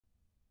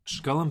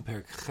Shekalim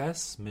Perk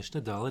Ches,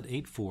 Mishnah Daled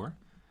 8.4.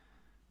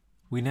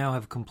 We now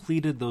have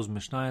completed those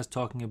Mishnayos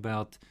talking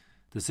about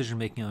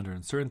decision-making under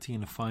uncertainty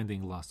and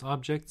finding lost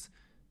objects.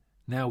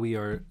 Now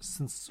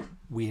since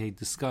we had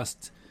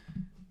discussed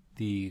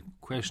the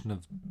question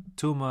of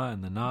Tuma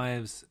and the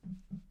knives,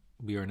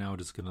 we are now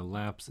just going to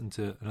lapse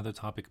into another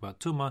topic about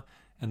Tuma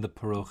and the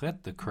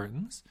Parochet, the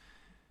curtains.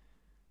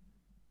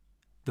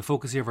 The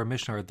focus here of our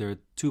Mishnah are there are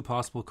two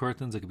possible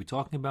curtains I could be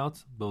talking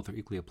about. Both are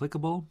equally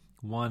applicable.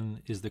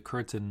 One is the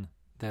curtain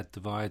that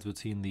divides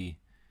between the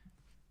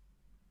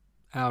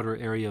outer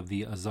area of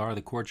the Azar,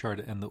 the courtyard,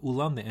 and the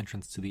Ulam, the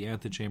entrance to the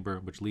antechamber,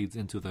 which leads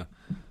into the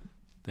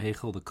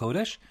Heichel, the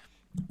Kodesh.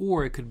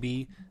 Or it could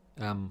be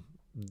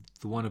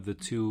one of the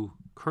two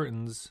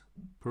curtains,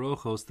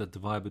 Parochos, that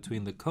divide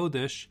between the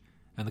Kodesh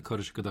and the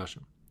Kodesh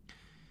Kodashim.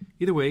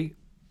 Either way,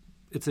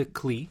 it's a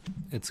kli.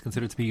 It's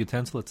considered to be a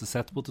utensil. It's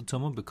susceptible to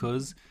tumah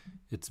because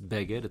it's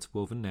beged. It's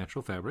woven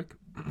natural fabric,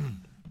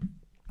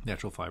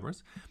 natural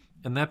fibers.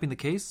 And that being the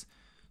case,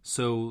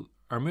 so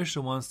our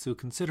Mishnah wants to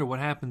consider what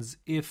happens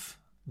if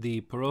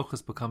the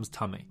parochas becomes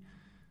tameh.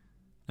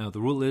 Now,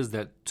 the rule is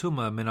that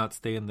tumah may not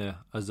stay in the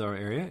azar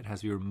area. It has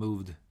to be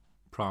removed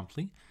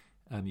promptly.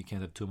 You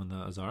can't have tumah in the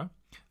azara.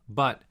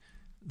 But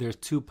there's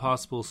two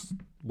possible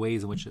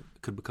ways in which it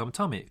could become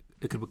tameh.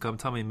 It could become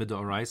tameh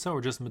midoraisa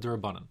or just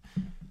midorabanan.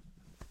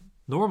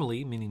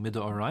 Normally, meaning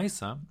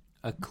midoraisa,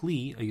 a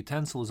kli, a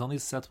utensil, is only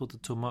susceptible to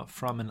tumah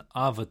from an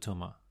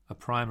avatuma, a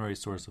primary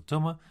source of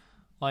tumah,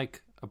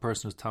 like a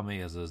person who's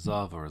tameh as a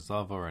zav or a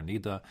zava or a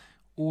nida,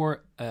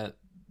 or a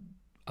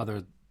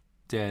other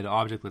dead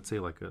object, let's say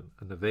like a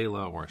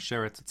nevela or a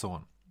sheretz, and so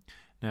on.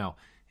 Now,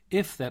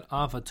 if that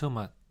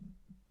avatuma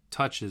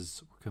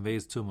touches or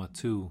conveys tumah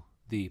to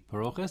the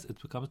paroches,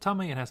 it becomes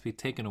tameh and has to be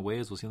taken away,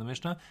 as we'll see in the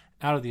Mishnah,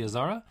 out of the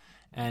azara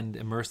and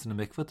immersed in a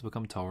mikveh to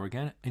become tahor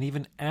again. And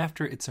even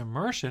after its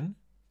immersion,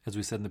 as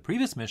we said in the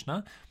previous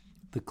Mishnah,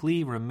 the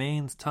kli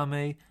remains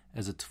tameh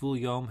as a tvul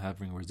yom,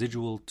 having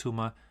residual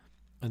tumah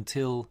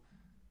until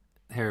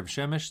Herav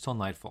Shemesh, till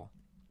nightfall.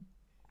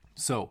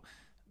 So,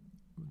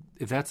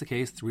 if that's the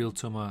case, the real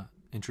tumah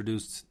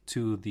introduced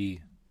to the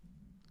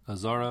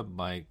azara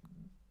by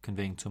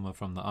conveying tumah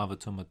from the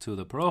avatuma to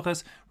the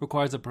paroches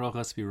requires the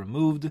paroches to be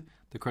removed,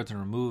 the curtain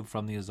removed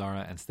from the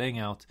azara and staying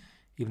out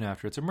even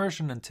after its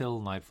immersion until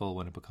nightfall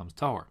when it becomes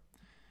tahor.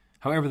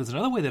 However, there's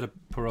another way that a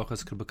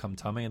paroches could become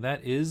tameh, and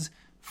that is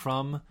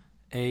from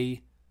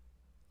a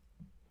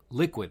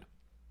liquid.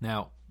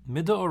 Now,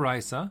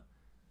 midoraisa,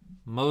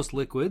 most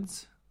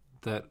liquids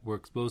that were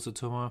exposed to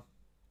tumah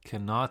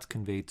cannot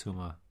convey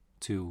tumah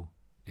to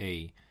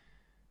any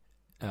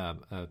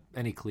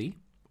kli,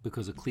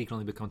 because a kli can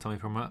only become tameh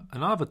from an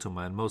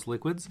avatuma, and most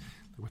liquids,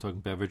 we're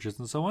talking beverages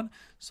and so on,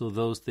 so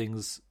those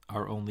things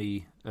are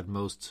only at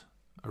most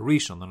a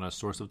rishon, they're not a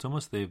source of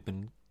tumah, so they've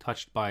been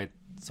touched by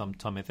some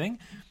tameh thing.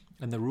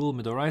 And the rule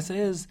midoraisa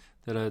is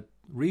that a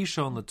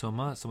rishon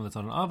l'tumah, someone that's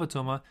on an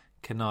avatuma,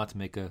 cannot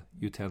make a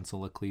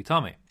utensil, a kli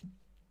tameh.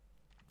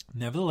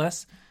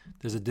 Nevertheless,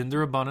 there's a din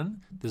d'Rabbanan.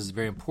 This is a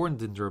very important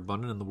din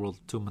d'Rabbanan in the world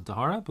of tumah and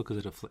tahara because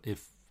it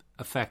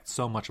affects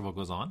so much of what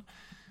goes on.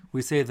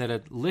 We say that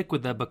a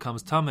liquid that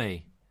becomes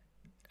tameh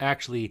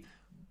actually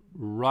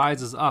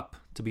rises up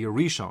to be a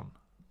rishon.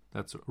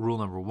 That's rule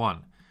number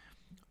one.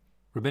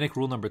 Rabbinic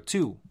rule number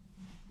two,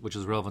 which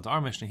is relevant to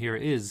our Mishnah here,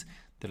 is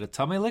that a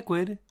tameh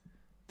liquid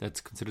that's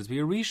considered to be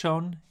a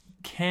rishon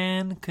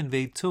can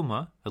convey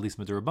tumah, at least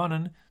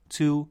midrabanan,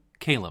 to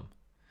kalim.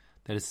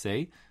 That is to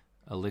say,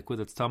 a liquid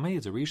that's tameh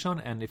is a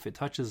rishon, and if it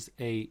touches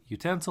a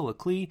utensil, a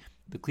kli,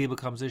 the kli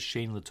becomes a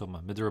shein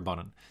l'tumah,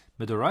 midrabanan.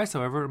 Midorais,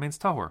 however, remains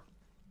tahor.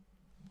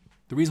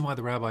 The reason why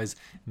the rabbis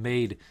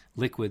made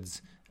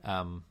liquids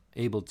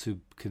able to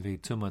convey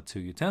tumah to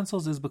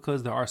utensils is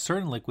because there are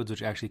certain liquids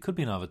which actually could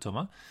be an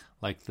avatuma,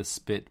 like the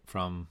spit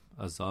from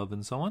a zav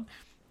and so on,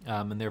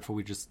 and therefore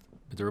we just,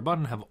 the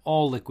Rabbanan, have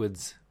all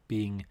liquids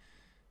being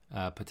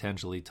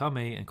potentially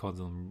tameh and cause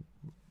them,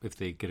 if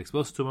they get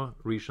exposed to tumah,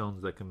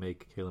 rishons that can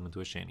make kalim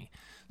into a sheni.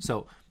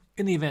 So,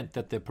 in the event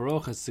that the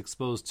paroch is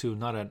exposed to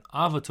not an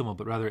avatuma,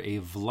 but rather a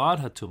vlad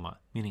hatuma,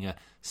 meaning a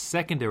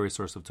secondary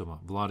source of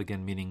tumah, vlad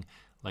again meaning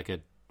like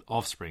an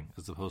offspring,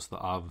 as opposed to the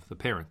av, the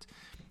parent.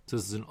 So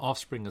this is an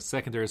offspring, a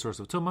secondary source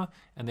of tumah,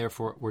 and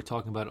therefore we're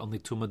talking about only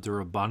tumah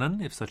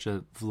d'Rabbanan, if such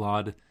a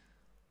vlad,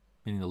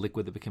 meaning the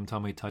liquid that became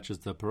tameh, touches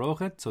the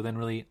parochet. So then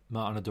really,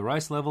 on a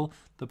derais level,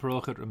 the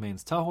parochet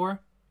remains tahor,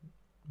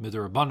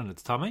 midrabanan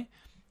it's tameh,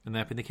 and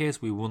that being the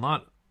case, we will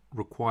not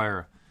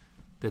require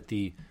that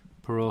the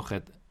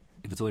parochet,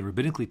 if it's only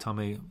rabbinically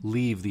tameh,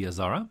 leave the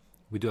azara.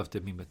 We do have to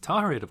be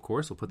metaharet, of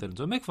course, we'll put that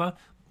into a mikvah,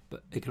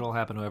 but it can all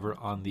happen, however,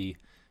 on the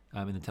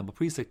in the temple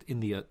precinct, in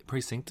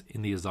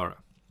the azara,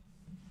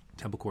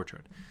 temple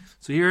courtyard.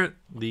 So here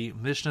the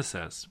Mishnah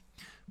says,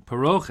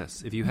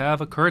 paroches, if you have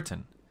a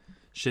curtain,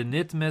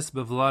 shenitmes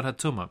bevlad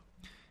hatuma,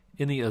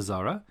 in the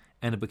azara,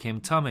 and it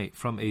became tameh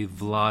from a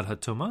vlad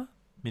hatuma,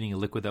 meaning a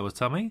liquid that was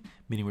tameh,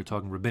 meaning we're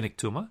talking rabbinic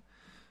tumah,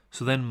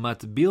 so then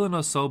matbilan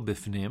oso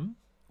bifnim,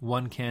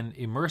 one can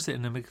immerse it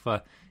in a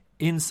mikvah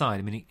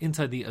inside, meaning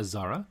inside the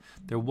Azara.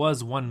 There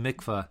was one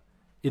mikvah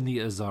in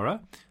the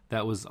Azara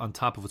that was on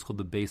top of what's called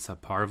the Beis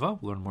HaParva.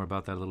 We'll learn more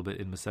about that a little bit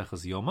in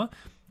Maseches Yoma,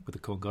 where the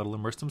Kohen Gadol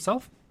immersed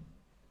himself.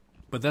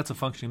 But that's a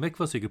functioning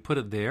mikvah, so you could put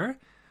it there.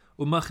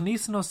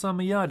 Umachnisin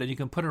osamiyad, and you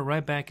can put it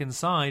right back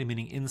inside,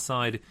 meaning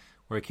inside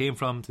where it came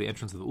from, to the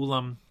entrance of the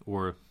Ulam,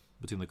 or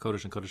between the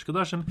Kodesh and Kodesh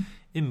Kodashim,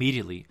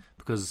 immediately.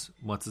 Because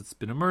once it's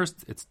been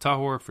immersed, it's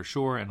tahor for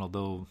sure, and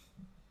although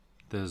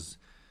there's,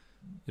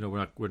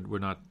 we're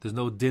not, there's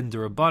no din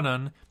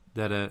derabanan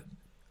that a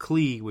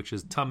kli, which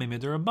is tamei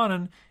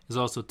midirabanan, is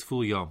also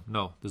tful yom.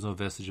 No, there's no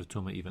vestige of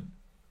tuma even.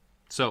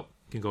 So,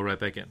 you can go right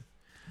back in.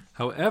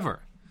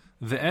 However,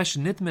 ve'esh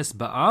nitmis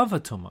ba'ava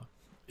tuma,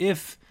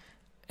 if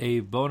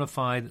a bona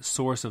fide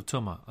source of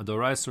tuma, a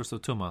dorai source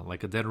of tuma,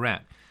 like a dead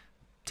rat,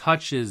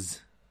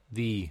 touches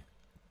the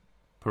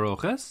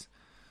paroches,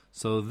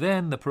 so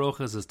then the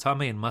paroches is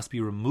tamei and must be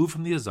removed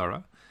from the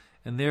azara,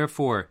 and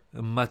therefore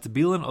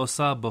matbilan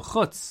osa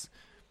b'chutz,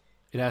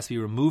 it has to be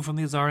removed from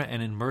the azara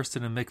and immersed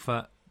in a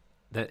mikvah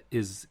that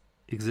is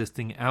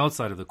existing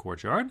outside of the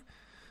courtyard,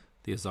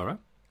 the azara.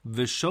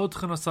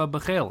 V'shotchen osa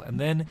b'chel, and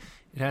then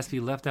it has to be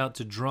left out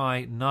to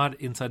dry, not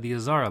inside the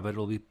azara, but it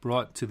will be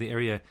brought to the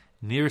area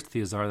nearest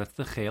the azara. That's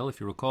the chel. If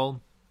you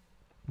recall,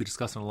 we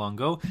discussed it long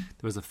ago. There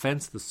was a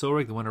fence, the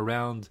soreg, that went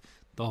around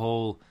the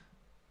whole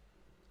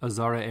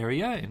azara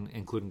area,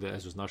 including the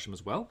Ezra's Nashim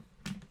as well,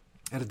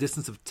 at a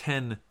distance of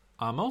 10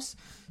 amos.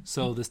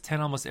 So this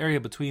 10 amos area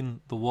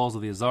between the walls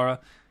of the azara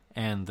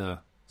and the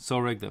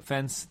soreg, the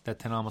fence, that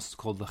 10 amos is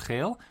called the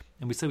chel.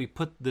 And we said we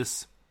put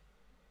this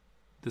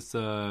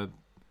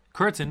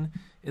curtain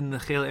in the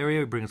chel area,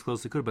 we bring it as close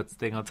as we could, but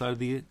staying outside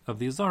of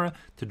the azara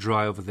to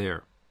dry over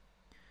there.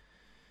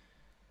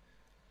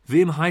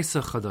 Vim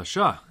haisa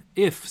chadasha.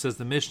 If, says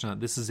the Mishnah,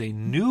 this is a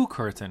new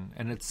curtain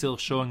and it's still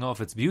showing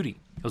off its beauty,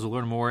 as we'll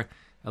learn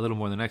a little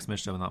more in the next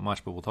Mishnah, not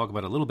much, but we'll talk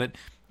about it a little bit.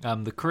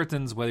 The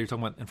curtains, whether you're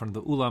talking about in front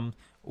of the Ulam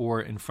or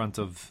in front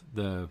of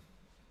the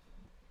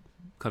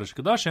Kodesh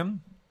Kodashim,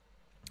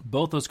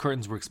 both those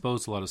curtains were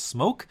exposed to a lot of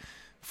smoke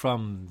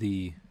from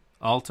the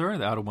altar,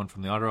 the outer one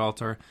from the outer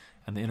altar,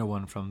 and the inner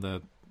one from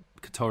the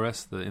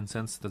Ketores, the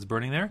incense that's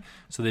burning there.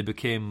 So they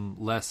became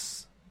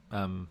less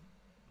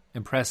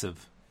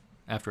impressive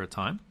after a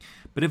time.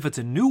 But if it's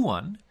a new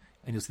one,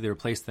 and you'll see they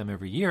replace them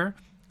every year,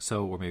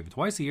 or maybe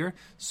twice a year,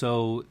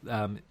 so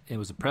it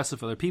was impressive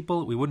for other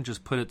people, we wouldn't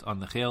just put it on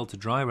the chel to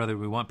dry, rather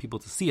we want people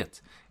to see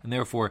it. And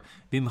therefore,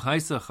 bim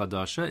haisa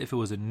chadasha, if it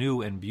was a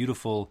new and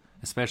beautiful,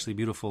 especially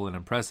beautiful and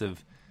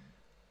impressive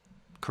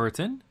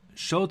curtain,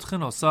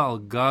 shotchen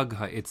osal gag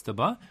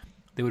ha'itztaba,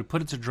 they would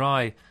put it to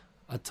dry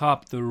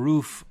atop the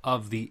roof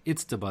of the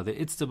itztaba. The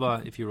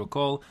itztaba, if you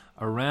recall,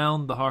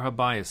 around the Har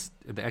HaBayis,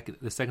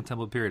 the Second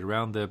Temple period,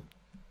 around the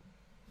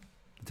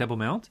Temple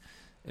Mount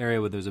area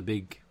where there's a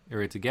big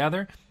area to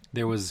gather,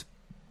 there was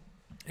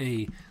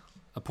a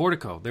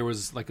portico. There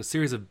was like a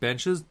series of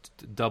benches,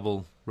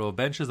 double row of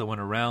benches that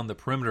went around the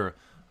perimeter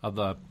of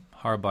the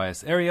Har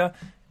HaBayis area,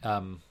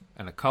 and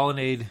a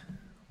colonnade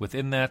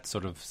within that,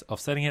 sort of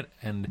offsetting it,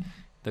 and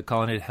the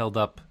colonnade held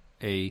up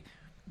a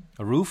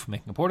roof,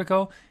 making a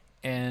portico,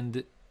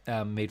 and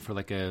made for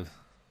like a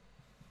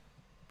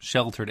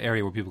sheltered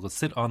area where people could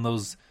sit on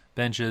those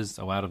benches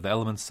out of the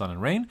elements, sun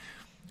and rain.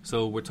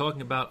 So we're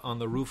talking about on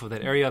the roof of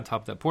that area, on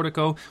top of that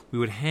portico, we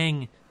would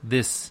hang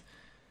this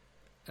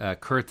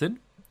curtain,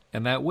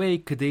 and that way,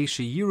 Kadei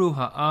Sheyiru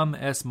Ha'am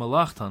Es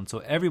Malachtan, so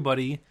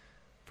everybody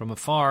from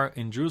afar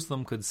in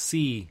Jerusalem could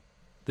see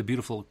the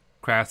beautiful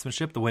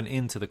craftsmanship that went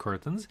into the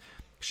curtains.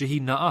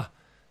 Shehi Na'ah,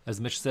 as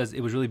Mitch says,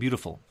 it was really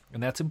beautiful.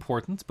 And that's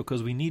important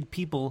because we need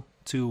people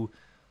to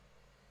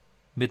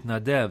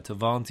mitnadev, to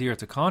volunteer,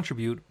 to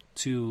contribute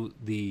to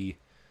the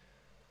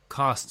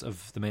cost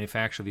of the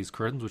manufacture of these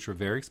curtains, which are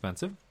very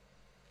expensive,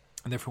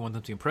 and therefore want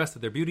them to be impressed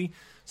at their beauty,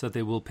 so that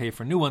they will pay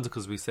for new ones.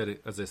 Because we said,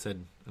 as I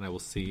said, and I will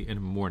see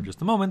in more in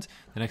just a moment,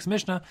 the next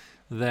Mishnah,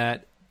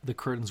 that the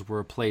curtains were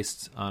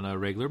replaced on a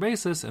regular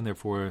basis, and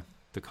therefore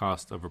the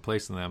cost of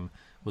replacing them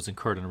was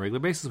incurred on a regular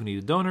basis. We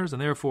needed donors,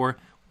 and therefore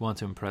we want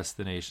to impress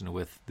the nation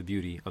with the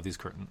beauty of these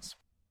curtains.